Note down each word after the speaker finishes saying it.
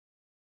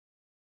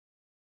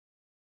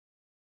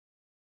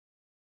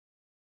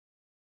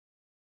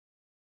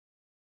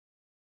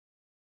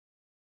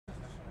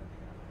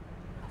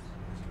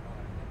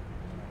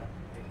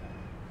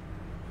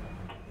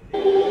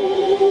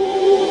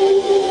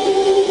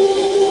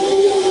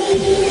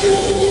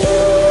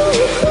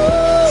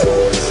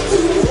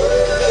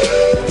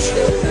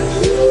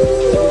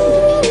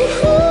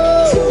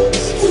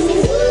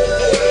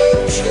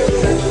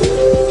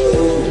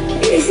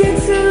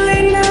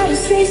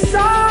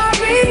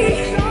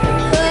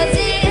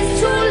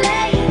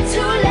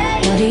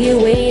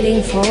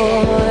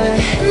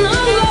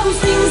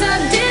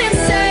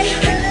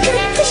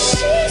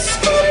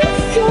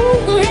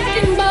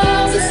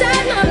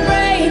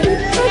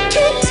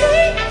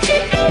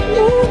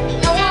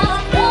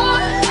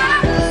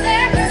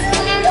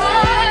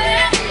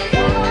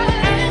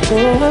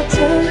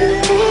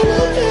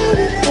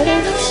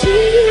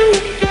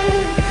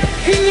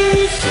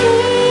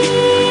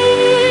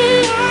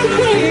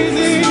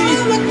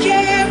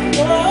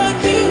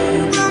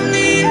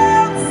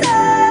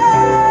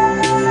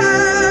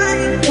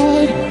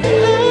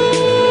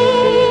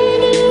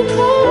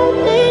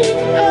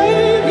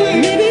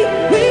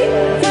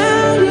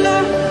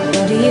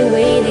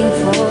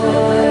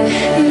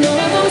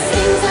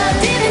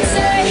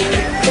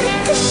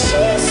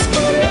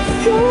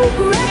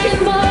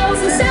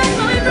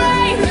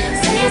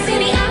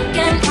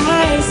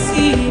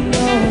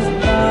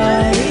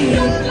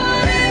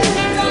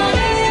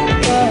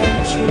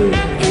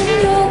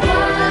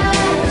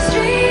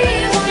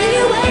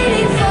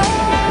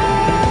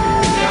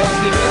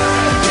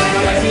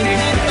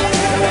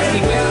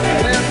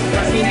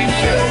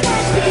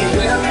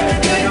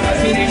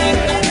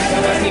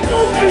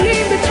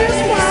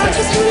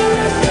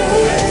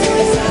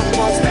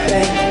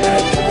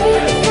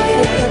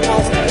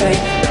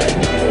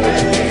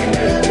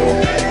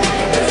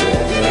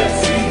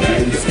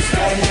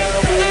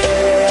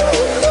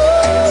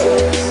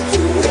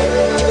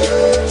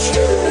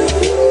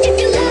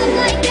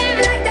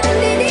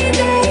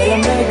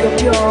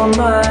your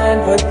mind,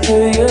 what do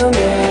you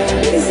mean?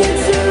 Is it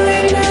too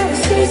late now to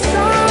say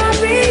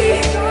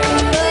sorry?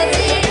 But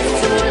it's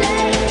too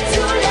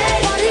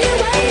late, what are you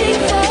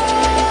waiting for?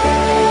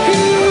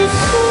 You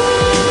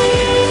say,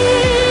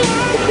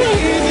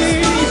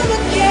 baby, I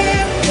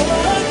can't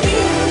hold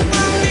you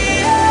on the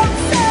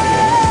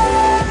outside,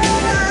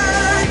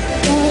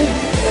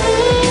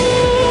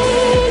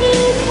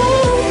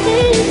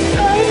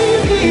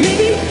 but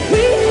maybe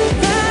we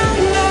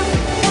found love.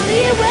 What are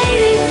you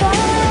waiting for?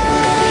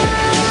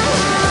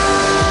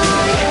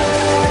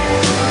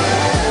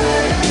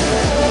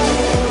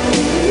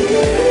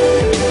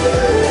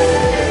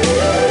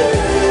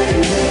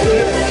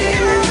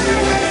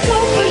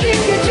 Don't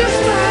believe you're just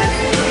fine,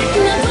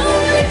 and I don't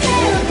really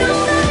care if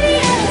nobody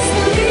else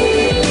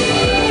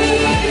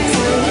believes.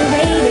 What are you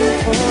waiting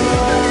for?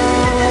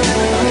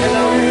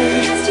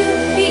 Has to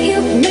be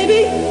you. Maybe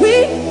we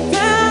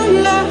found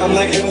love. I'm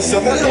like in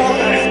something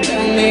wrong.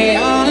 Tell me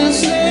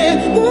honestly,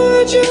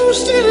 would you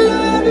still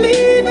love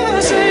me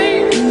the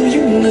same? Do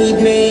you need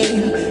me?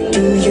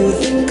 Do you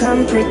think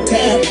I'm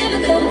pretend?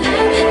 Never go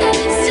out of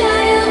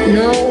style.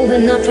 No,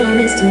 but not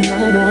promise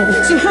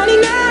tomorrow. So honey,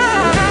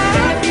 now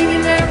I'm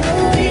feeling that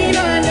routine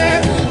under.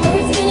 Oh,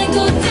 it's gonna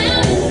go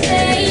down in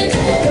pain.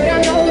 But I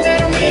know that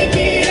I'll make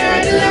it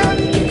out alive.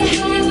 The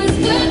high was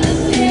worth the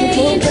pain.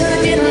 Oh, but I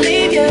didn't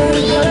leave you.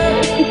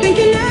 I'm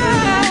thinking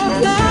out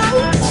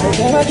loud. So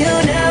where are you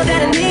now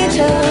that I need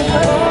you?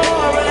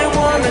 Oh, I really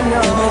wanna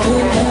know.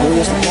 You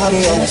used to call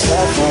me on the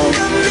cell phone.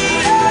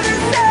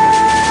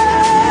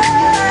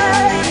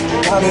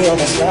 Call me on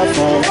the cell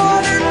phone.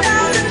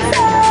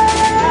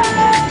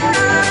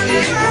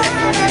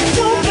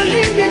 Don't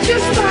believe you're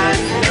just fine.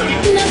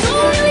 And I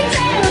don't really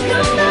care if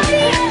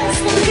nobody else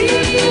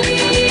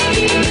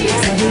believes.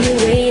 What are you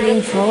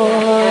waiting for?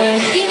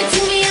 Give it to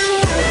me, I'm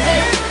worth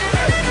it.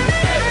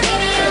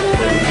 Baby, I'm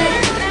worth it.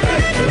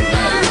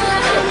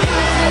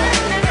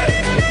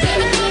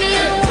 Give it to me,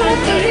 I'm Don't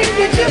worth it. believe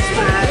you're just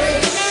fine.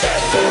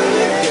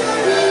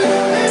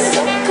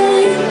 So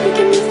good, we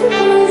can move the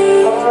body.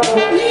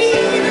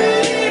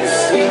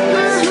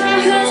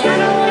 Cause I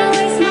don't wanna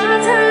waste my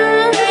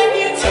time.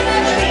 I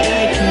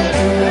can't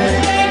do it.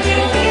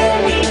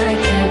 I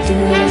can't do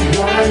it.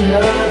 One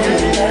love,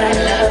 one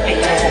love,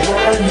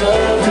 one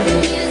love.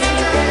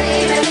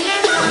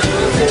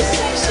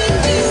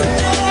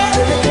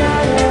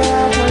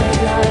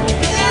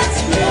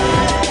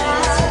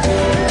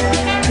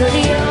 You're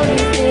the only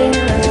thing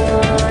I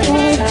want.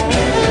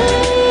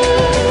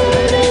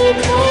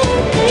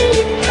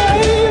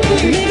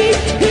 Maybe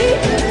we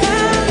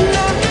found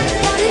love.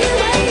 What are you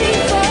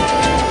waiting for?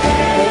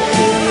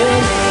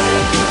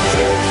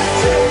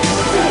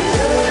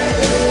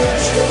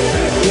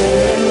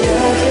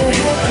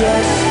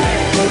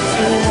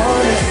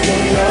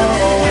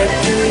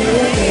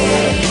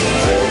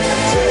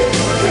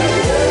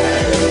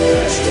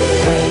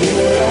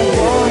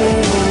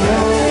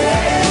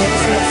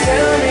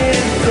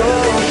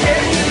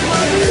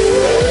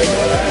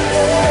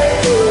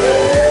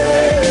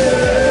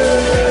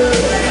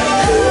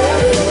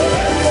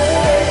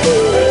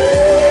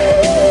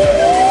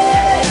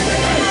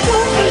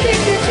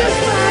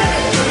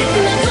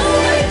 And I don't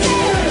really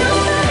care if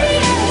nobody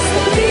else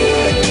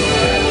believes.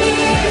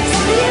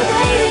 What are you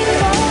waiting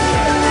for?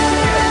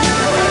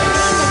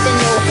 Nothing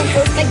no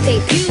perfect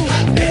debut.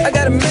 I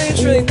got a million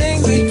trillion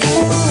things to do.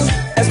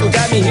 That's what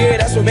got me here,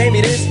 that's what made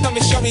me this. Come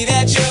and show me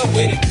that you're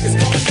with it. It's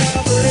going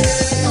down for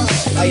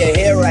this. How you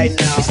here right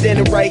now?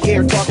 Standing right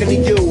here talking to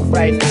you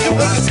right now.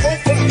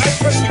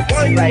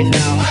 Right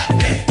now.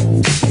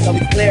 So we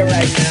clear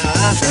right now,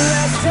 huh?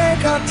 Let's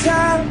take our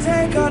time,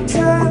 take our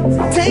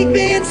time. Take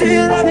me into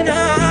your loving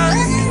arms.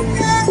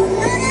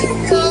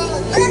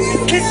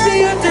 Kiss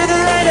me under the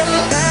light of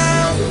a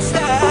thousand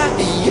stars.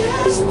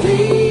 Yes,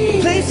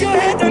 please. Place your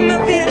head on my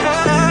beating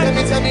heart.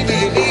 Tell me, do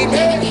you need me?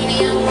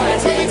 Baby, I'm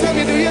worth it. Tell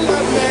me, do you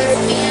love me?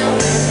 I'm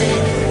worth it.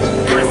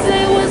 I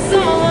say what's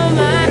on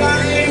my mind. I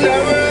ain't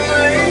never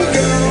letting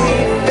go.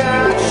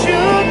 Without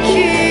your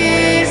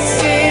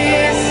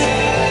kisses.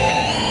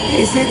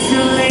 Is it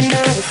too late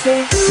now to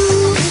say,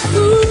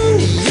 ooh,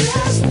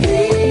 yes,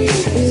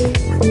 please.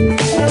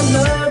 I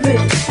love it.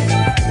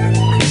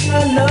 I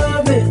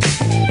love it.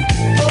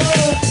 Oh,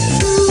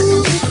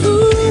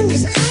 ooh,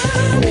 'cause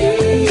I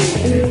need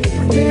you,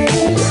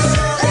 baby.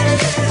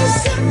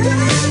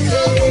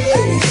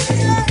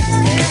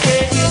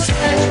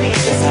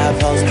 That's how I'm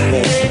supposed to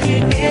be.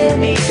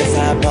 That's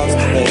how I'm supposed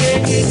to be.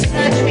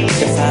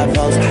 That's how I'm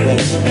supposed to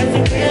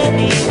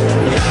be.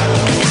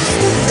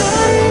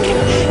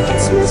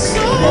 It's my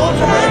soul.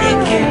 Nobody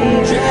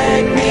can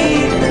drag me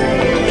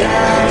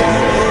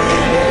down.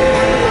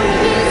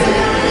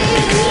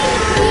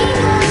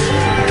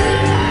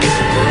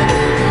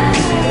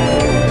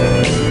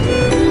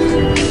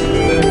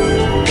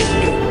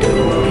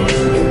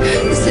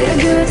 Say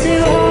good to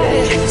your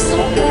heart. So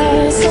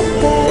bad, so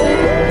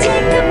bad.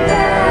 Take a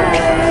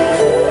bite.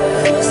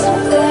 So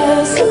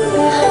bad, so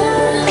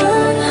bad.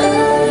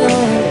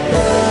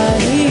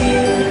 Nobody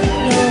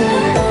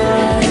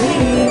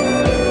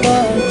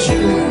but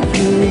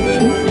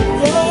you.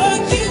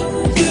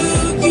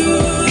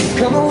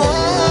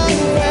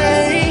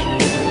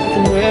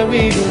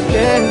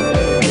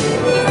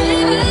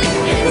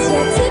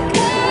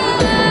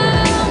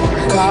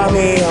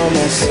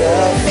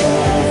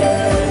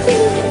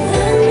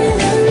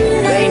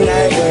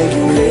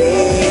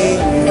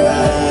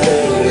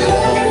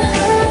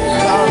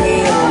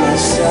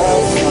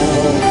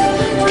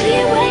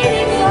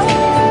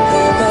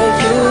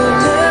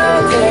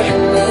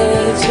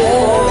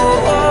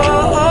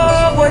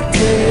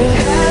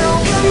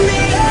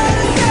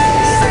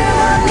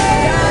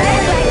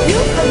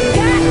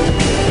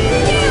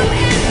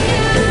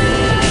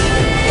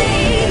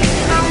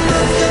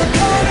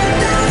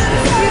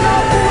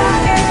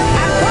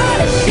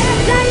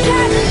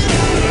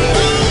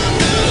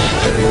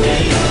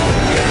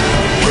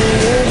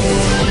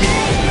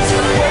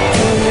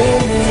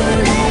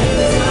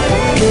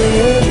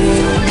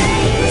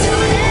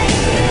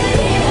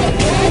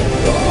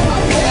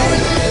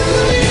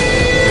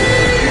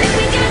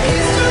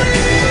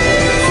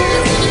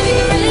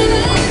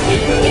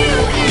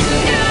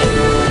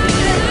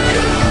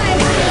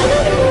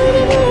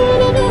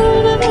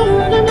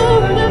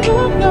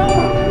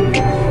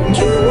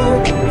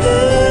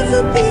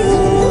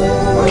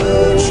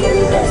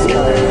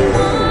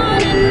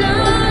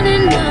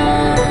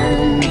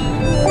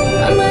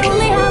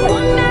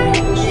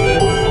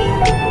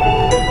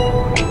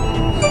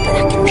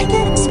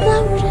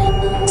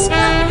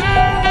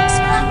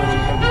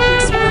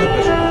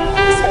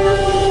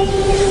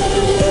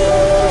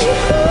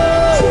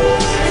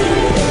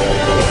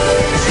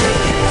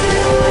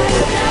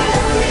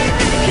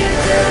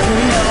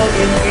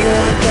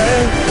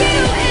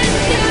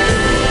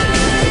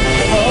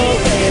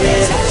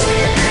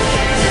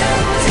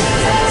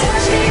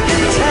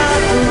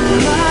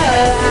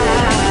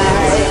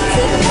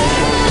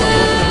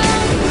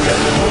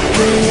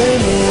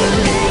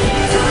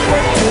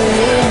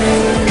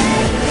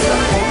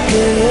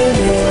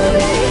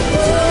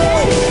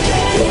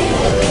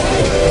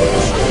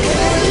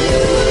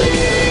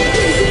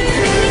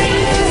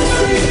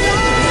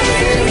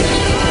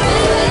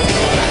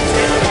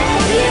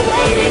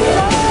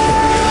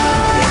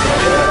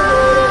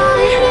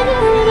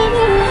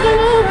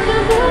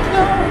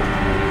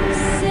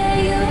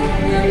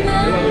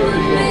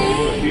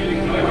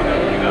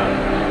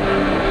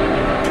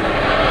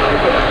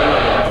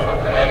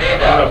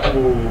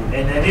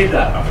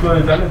 Αυτό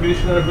ήταν επειδή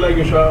ήταν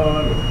πλάγιος ο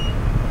άλλος.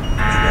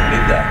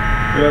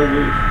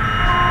 Δηλαδή.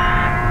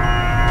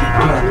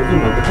 Να το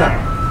δούμε, πετά.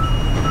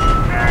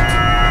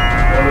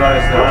 Όλα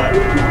αριστερά.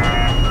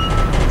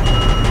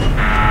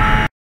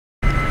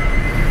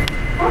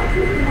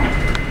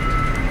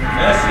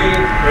 Εσύ,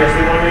 πες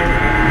τη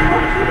μονή.